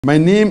My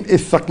name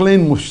is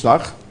Saqlain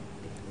Mushtaq.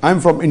 I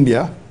am from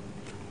India.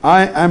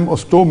 I am a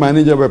store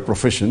manager by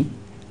profession.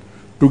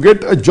 To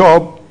get a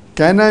job,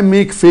 can I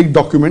make fake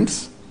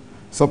documents?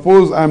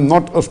 Suppose I am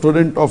not a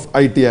student of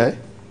ITI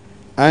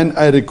and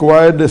I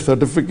require the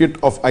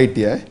certificate of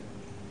ITI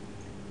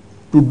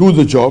to do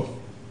the job.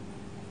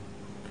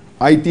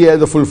 ITI,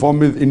 the full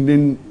form is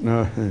Indian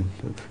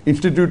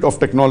Institute of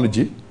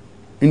Technology,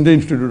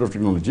 Indian Institute of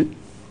Technology.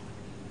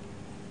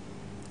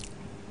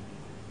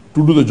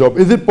 To do the job.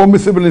 Is it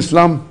permissible in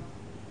Islam?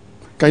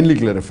 Kindly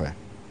clarify.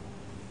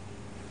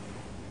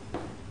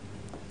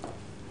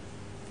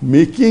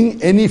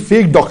 Making any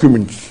fake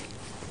documents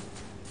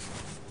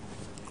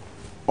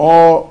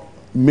or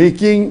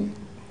making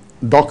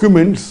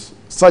documents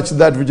such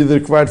that which is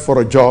required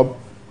for a job,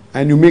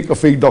 and you make a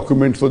fake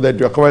document so that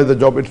you acquire the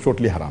job, it's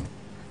totally haram.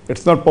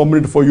 It's not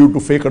permitted for you to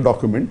fake a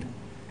document,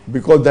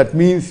 because that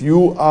means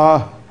you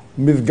are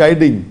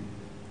misguiding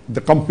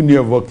the company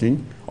you're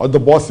working or the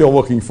boss you're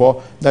working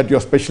for, that you're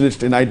a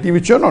specialist in IT,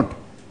 which you're not,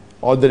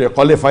 or that you're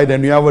qualified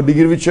and you have a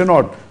degree, which you're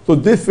not. So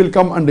this will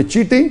come under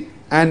cheating,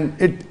 and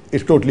it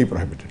is totally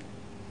prohibited.